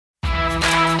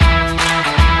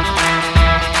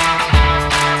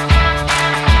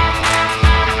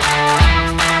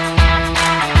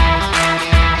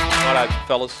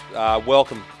fellas.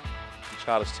 Welcome to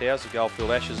Charters Towers, the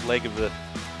Goldfield Ashes leg of the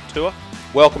tour.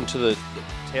 Welcome to the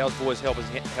Towers boys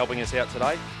helping us out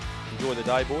today. Enjoy the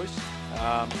day, boys.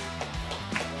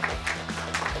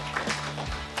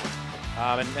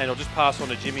 And I'll just pass on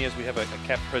to Jimmy as we have a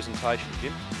cap presentation.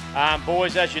 Jim.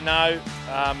 Boys, as you know,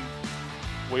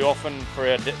 we often, for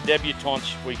our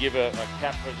debutantes, we give a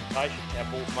cap presentation, our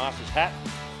Bulls Masters hat.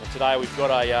 And today we've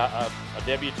got a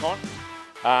debutant.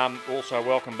 Also,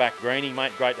 welcome back, Greenie,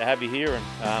 mate. Great to have you here,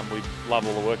 and we love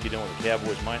all the work you're doing with the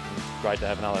Cowboys, mate. And great to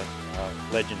have another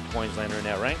legend Queenslander in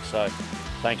our ranks. So,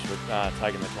 thanks for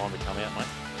taking the time to come out, mate.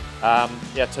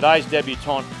 Yeah, today's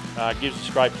debutant gives us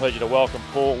great pleasure to welcome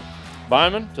Paul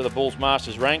Bowman to the Bulls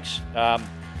Masters ranks.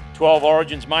 12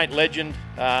 Origins, mate, legend.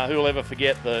 Who will ever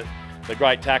forget the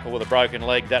great tackle with a broken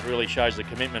leg? That really shows the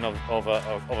commitment of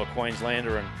a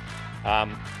Queenslander.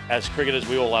 And as cricketers,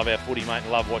 we all love our footy, mate,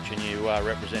 and love watching you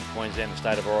represent Queensland, the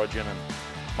state of origin. And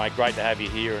mate, great to have you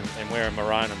here and wearing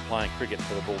maroon and playing cricket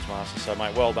for the Bulls Masters. So,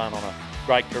 mate, well done on a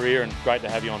great career, and great to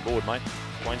have you on board, mate.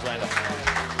 Queenslander.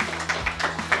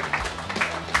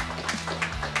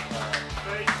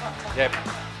 Yeah,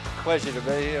 pleasure to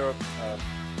be here.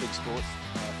 Big sports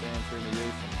fan through my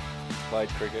youth, and played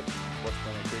cricket and watched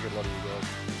plenty of cricket. A lot of you guys,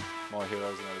 my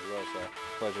heroes in that as well. So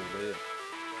pleasure to be here.